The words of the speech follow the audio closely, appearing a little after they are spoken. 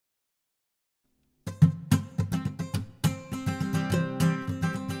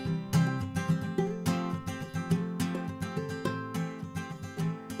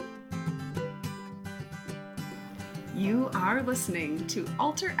You are listening to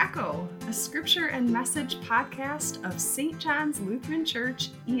Altar Echo, a scripture and message podcast of St. John's Lutheran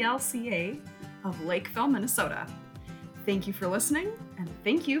Church, ELCA, of Lakeville, Minnesota. Thank you for listening, and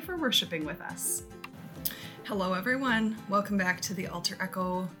thank you for worshiping with us. Hello, everyone. Welcome back to the Altar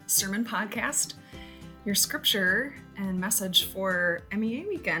Echo Sermon Podcast, your scripture and message for MEA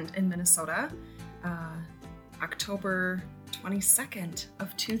weekend in Minnesota, October 22nd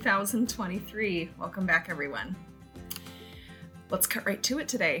of 2023. Welcome back, everyone. Let's cut right to it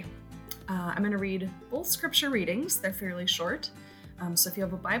today. I'm going to read both scripture readings. They're fairly short. So if you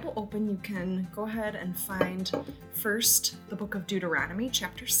have a Bible open, you can go ahead and find first the book of Deuteronomy,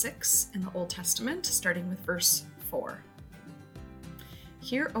 chapter 6 in the Old Testament, starting with verse 4.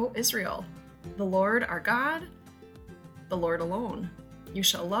 Hear, O Israel, the Lord our God, the Lord alone. You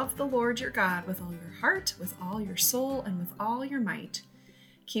shall love the Lord your God with all your heart, with all your soul, and with all your might.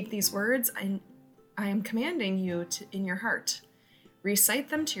 Keep these words I am commanding you in your heart. Recite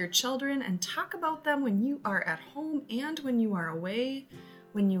them to your children and talk about them when you are at home and when you are away,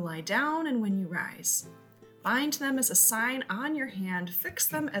 when you lie down and when you rise. Bind them as a sign on your hand, fix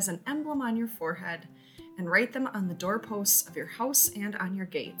them as an emblem on your forehead, and write them on the doorposts of your house and on your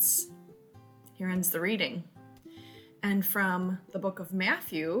gates. Here ends the reading. And from the book of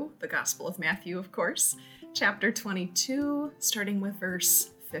Matthew, the Gospel of Matthew, of course, chapter 22, starting with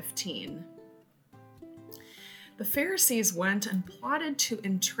verse 15. The Pharisees went and plotted to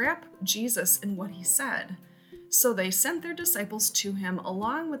entrap Jesus in what he said. So they sent their disciples to him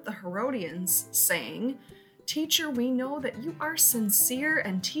along with the Herodians, saying, Teacher, we know that you are sincere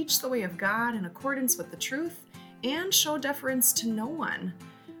and teach the way of God in accordance with the truth, and show deference to no one,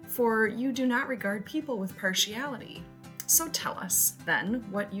 for you do not regard people with partiality. So tell us, then,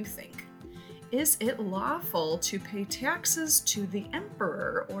 what you think. Is it lawful to pay taxes to the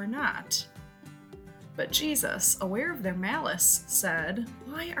emperor or not? But Jesus, aware of their malice, said,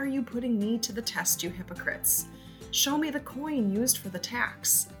 Why are you putting me to the test, you hypocrites? Show me the coin used for the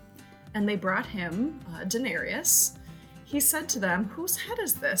tax. And they brought him a denarius. He said to them, Whose head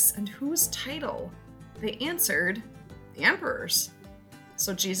is this, and whose title? They answered, The emperor's.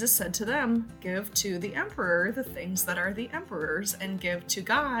 So Jesus said to them, Give to the emperor the things that are the emperor's, and give to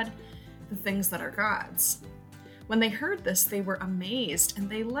God the things that are God's. When they heard this, they were amazed, and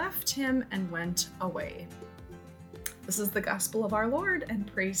they left him and went away. This is the gospel of our Lord, and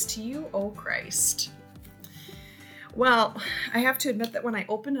praise to you, O Christ. Well, I have to admit that when I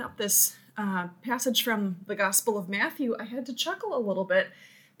opened up this passage from the Gospel of Matthew, I had to chuckle a little bit,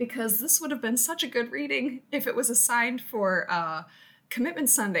 because this would have been such a good reading if it was assigned for Commitment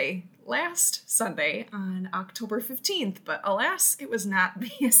Sunday last Sunday on October 15th, but alas, it was not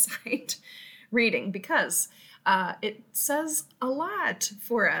the assigned reading, because it says a lot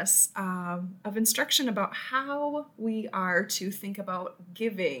for us of instruction about how we are to think about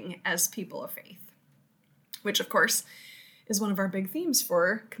giving as people of faith, which of course is one of our big themes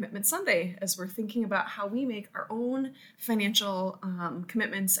for Commitment Sunday, as we're thinking about how we make our own financial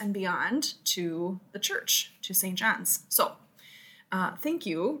commitments and beyond to the church, to St. John's. So thank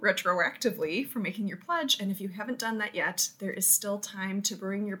you retroactively for making your pledge, and if you haven't done that yet, there is still time to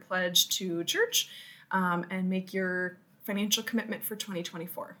bring your pledge to church and make your financial commitment for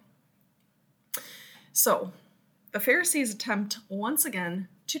 2024. So, the Pharisees attempt once again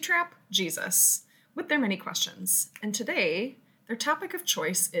to trap Jesus with their many questions. And today, their topic of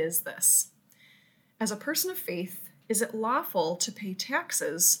choice is this. As a person of faith, is it lawful to pay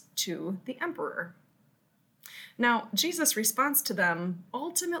taxes to the emperor? Now, Jesus' response to them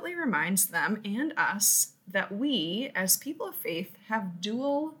ultimately reminds them and us that we, as people of faith, have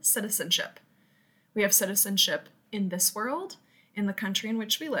dual citizenship. We have citizenship in this world, in the country in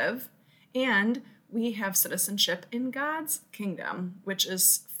which we live, and we have citizenship in God's kingdom, which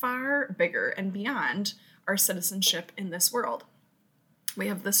is far bigger and beyond our citizenship in this world. We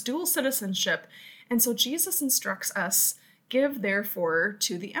have this dual citizenship, and so Jesus instructs us, give therefore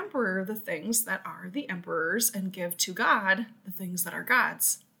to the emperor the things that are the emperor's, and give to God the things that are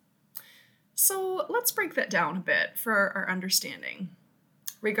God's. So let's break that down a bit for our understanding.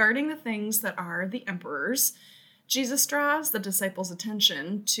 Regarding the things that are the emperor's, Jesus draws the disciples'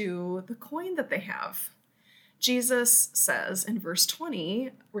 attention to the coin that they have. Jesus says in verse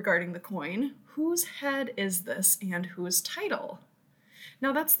 20 regarding the coin, whose head is this and whose title?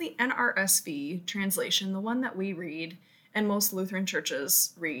 Now that's the NRSV translation, the one that we read and most Lutheran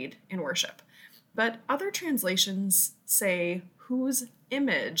churches read in worship. But other translations say, whose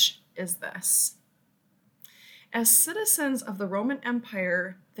image is this? As citizens of the Roman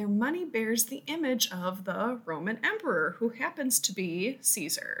Empire, their money bears the image of the Roman emperor, who happens to be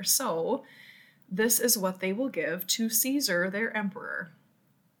Caesar. So This is what they will give to Caesar, their emperor.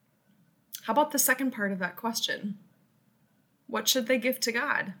 How about the second part of that question? What should they give to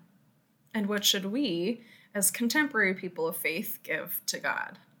God? And what should we, as contemporary people of faith, give to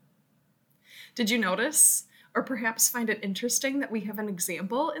God? Did you notice, or perhaps find it interesting, that we have an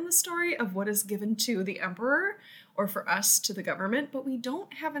example in the story of what is given to the emperor, or for us to the government, but we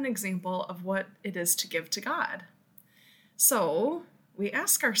don't have an example of what it is to give to God? So we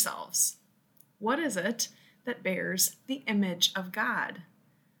ask ourselves, what is it that bears the image of God?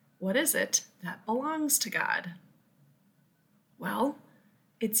 What is it that belongs to God? Well,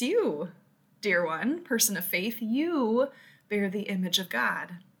 it's you, dear one, person of faith. You bear the image of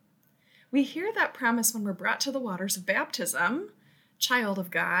God. We hear that promise when we're brought to the waters of baptism. Child of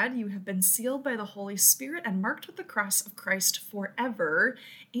God, you have been sealed by the Holy Spirit and marked with the cross of Christ forever.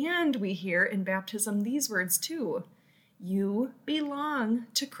 And we hear in baptism these words too: you belong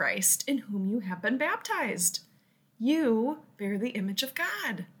to Christ in whom you have been baptized. You bear the image of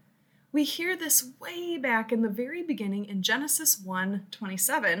God. We hear this way back in the very beginning in Genesis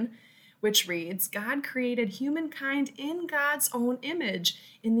 1:27, which reads, God created humankind in God's own image.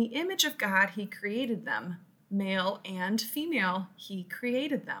 In the image of God, he created them. Male and female, he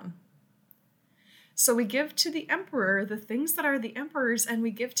created them. So we give to the emperor the things that are the emperor's, and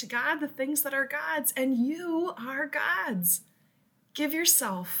we give to God the things that are God's, and you are God's. Give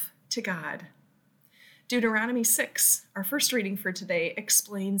yourself to God. Deuteronomy 6, our first reading for today,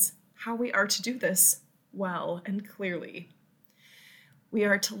 explains how we are to do this well and clearly. We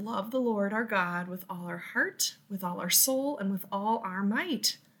are to love the Lord our God with all our heart, with all our soul, and with all our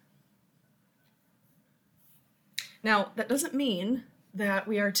might. Now, that doesn't mean that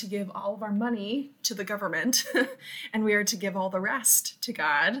we are to give all of our money to the government and we are to give all the rest to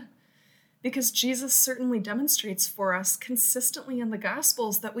God, because Jesus certainly demonstrates for us consistently in the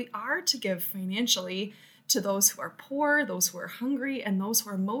Gospels that we are to give financially to those who are poor, those who are hungry, and those who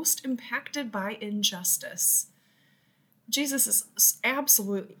are most impacted by injustice. Jesus is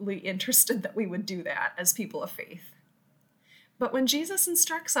absolutely interested that we would do that as people of faith. But when Jesus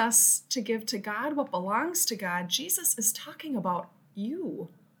instructs us to give to God what belongs to God, Jesus is talking about you,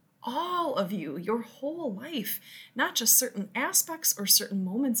 all of you, your whole life, not just certain aspects or certain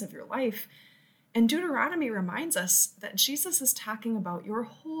moments of your life. And Deuteronomy reminds us that Jesus is talking about your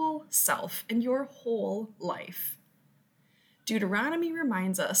whole self and your whole life. Deuteronomy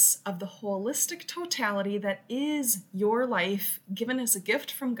reminds us of the holistic totality that is your life, given as a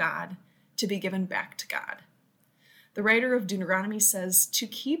gift from God to be given back to God. The writer of Deuteronomy says to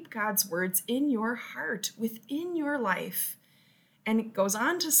keep God's words in your heart, within your life. And it goes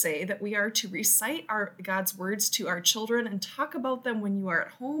on to say that we are to recite God's words to our children and talk about them when you are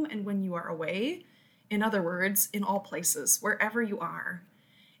at home and when you are away. In other words, in all places, wherever you are.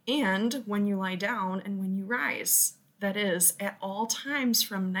 And when you lie down and when you rise. That is, at all times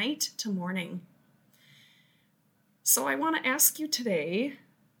from night to morning. So I want to ask you today,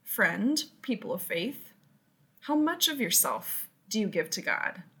 friend, people of faith, how much of yourself do you give to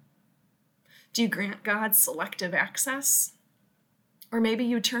God? Do you grant God selective access? Or maybe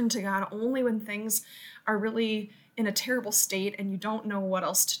you turn to God only when things are really in a terrible state and you don't know what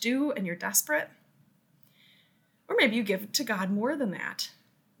else to do and you're desperate. Or maybe you give to God more than that.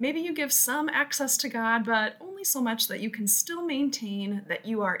 Maybe you give some access to God, but only so much that you can still maintain that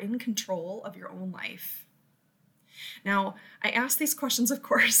you are in control of your own life. Now, I ask these questions, of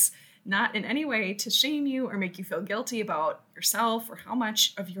course, not in any way to shame you or make you feel guilty about yourself or how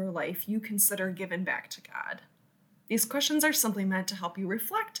much of your life you consider given back to God. These questions are simply meant to help you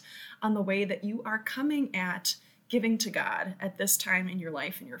reflect on the way that you are coming at giving to God at this time in your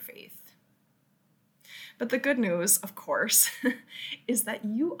life and your faith. But the good news, of course, is that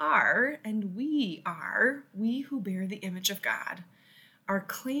you are, and we who bear the image of God, are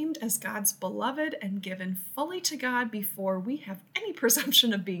claimed as God's beloved and given fully to God before we have any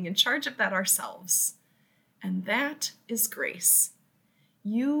presumption of being in charge of that ourselves. And that is grace.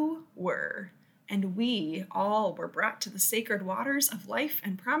 You were, and we all were brought to the sacred waters of life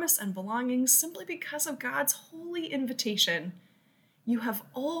and promise and belonging simply because of God's holy invitation. You have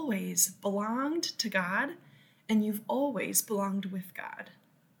always belonged to God, and you've always belonged with God.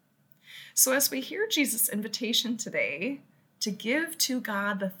 So as we hear Jesus' invitation today to give to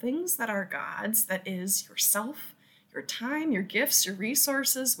God the things that are God's, that is yourself, your time, your gifts, your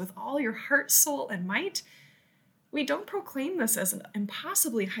resources, with all your heart, soul, and might, we don't proclaim this as an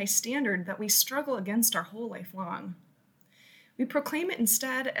impossibly high standard that we struggle against our whole life long. We proclaim it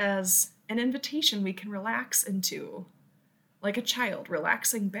instead as an invitation we can relax into, like a child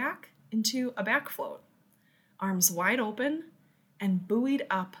relaxing back into a back float, arms wide open and buoyed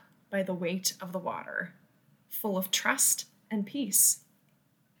up by the weight of the water, full of trust and peace.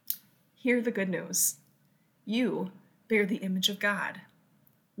 Hear the good news. You bear the image of God.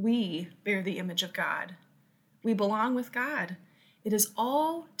 We bear the image of God. We belong with God. It is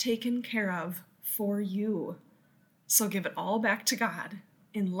all taken care of for you. So give it all back to God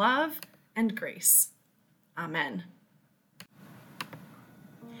in love and grace. Amen.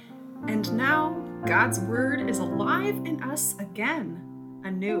 And now God's word is alive in us again,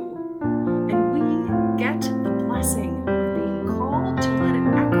 anew. And we get the blessing of being called to let it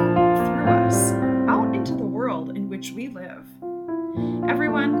echo through us out into the world in which we live.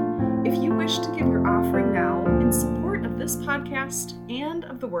 Everyone, if you wish to give your offering now in support of this podcast and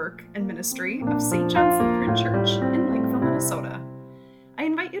of the work and ministry of St. John's Lutheran Church in Lakeville, Minnesota, I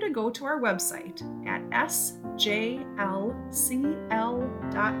invite you to go to our website at sjlcl.org.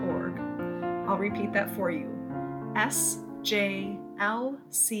 I'll repeat that for you, sjlcl.org.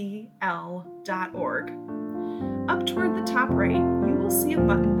 Up toward the top right, you will see a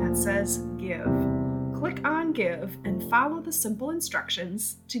button that says Give. Click on Give and follow the simple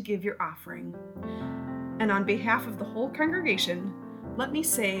instructions to give your offering. And on behalf of the whole congregation, let me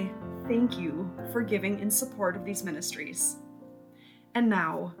say thank you for giving in support of these ministries. And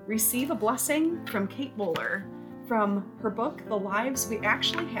now, receive a blessing from Kate Bowler from her book, The Lives We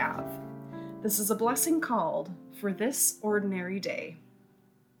Actually Have. This is a blessing called For This Ordinary Day.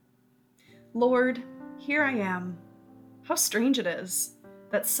 Lord, here I am. How strange it is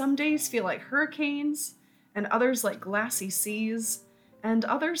that some days feel like hurricanes, and others like glassy seas, and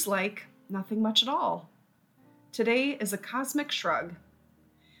others like nothing much at all. Today is a cosmic shrug.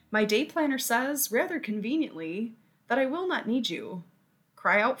 My day planner says, rather conveniently, that I will not need you,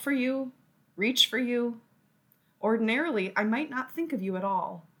 cry out for you, reach for you. Ordinarily, I might not think of you at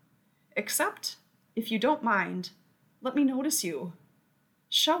all. Except, if you don't mind, let me notice you.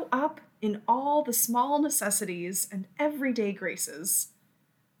 Show up in all the small necessities and everyday graces.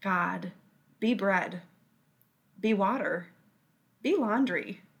 God, be bread, be water, be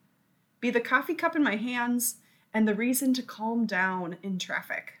laundry, be the coffee cup in my hands and the reason to calm down in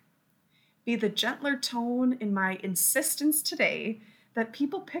traffic. Be the gentler tone in my insistence today that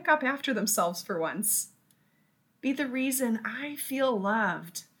people pick up after themselves for once. Be the reason I feel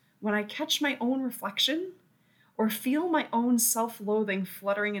loved when I catch my own reflection or feel my own self-loathing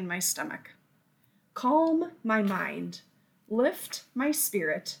fluttering in my stomach. Calm my mind, lift my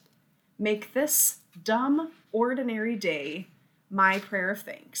spirit, make this dumb, ordinary day my prayer of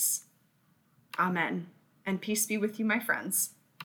thanks. Amen, and peace be with you, my friends.